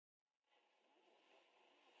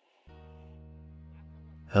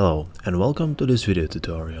Hello and welcome to this video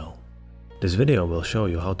tutorial. This video will show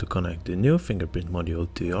you how to connect the new fingerprint module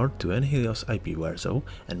to your 2N Helios IP Verso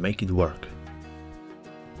and make it work.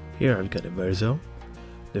 Here I've got a Verso,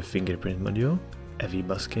 the fingerprint module, a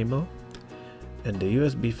V-bus cable and the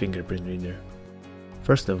USB fingerprint reader.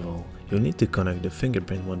 First of all, you need to connect the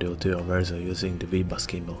fingerprint module to your Verso using the V-bus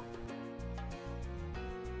cable.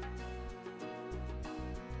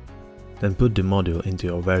 Then put the module into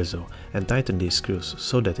your Verso and tighten these screws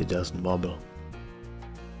so that it doesn't wobble.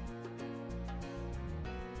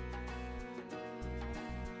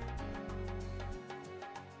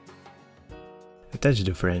 Attach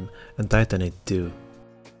the frame and tighten it too.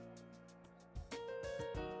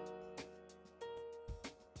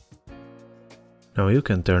 Now you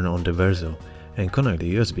can turn on the Verso and connect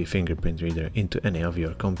the USB fingerprint reader into any of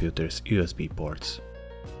your computer's USB ports.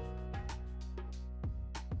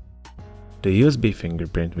 The USB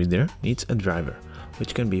fingerprint reader needs a driver,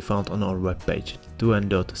 which can be found on our webpage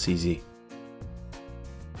 2n.cz.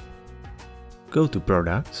 Go to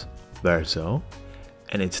Products, Verso,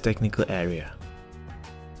 and its technical area.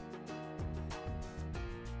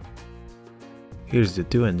 Here's the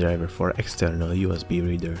 2N driver for external USB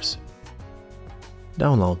readers.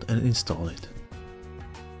 Download and install it.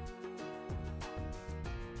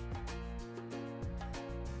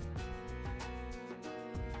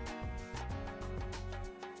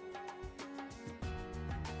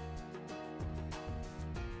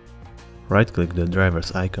 Right-click the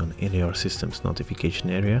driver's icon in your system's notification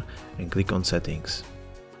area and click on Settings.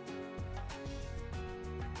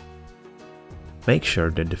 Make sure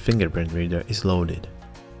that the fingerprint reader is loaded.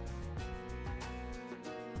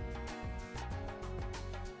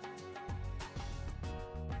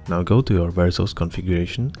 Now go to your Verso's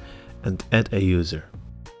configuration and add a user.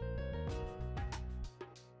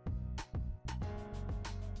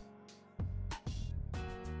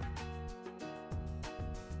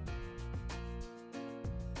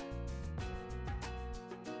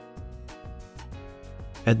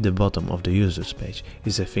 At the bottom of the users page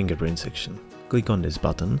is a fingerprint section. Click on this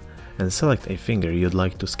button and select a finger you'd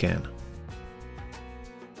like to scan.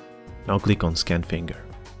 Now click on Scan Finger.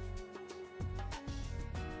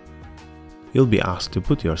 You'll be asked to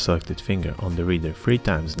put your selected finger on the reader 3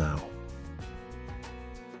 times now.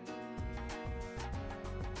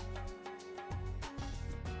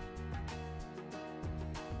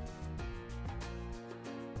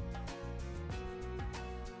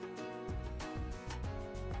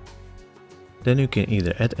 Then you can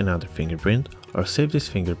either add another fingerprint or save this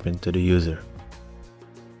fingerprint to the user.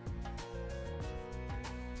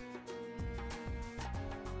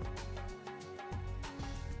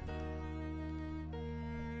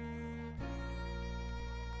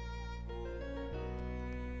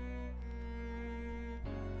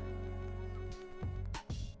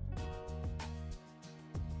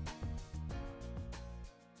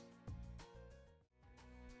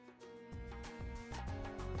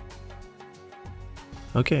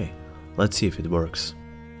 Okay, let's see if it works.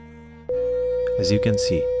 As you can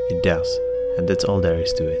see, it does, and that's all there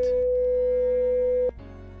is to it.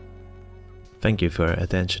 Thank you for your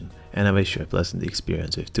attention, and I wish you a pleasant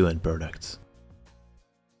experience with 2N products.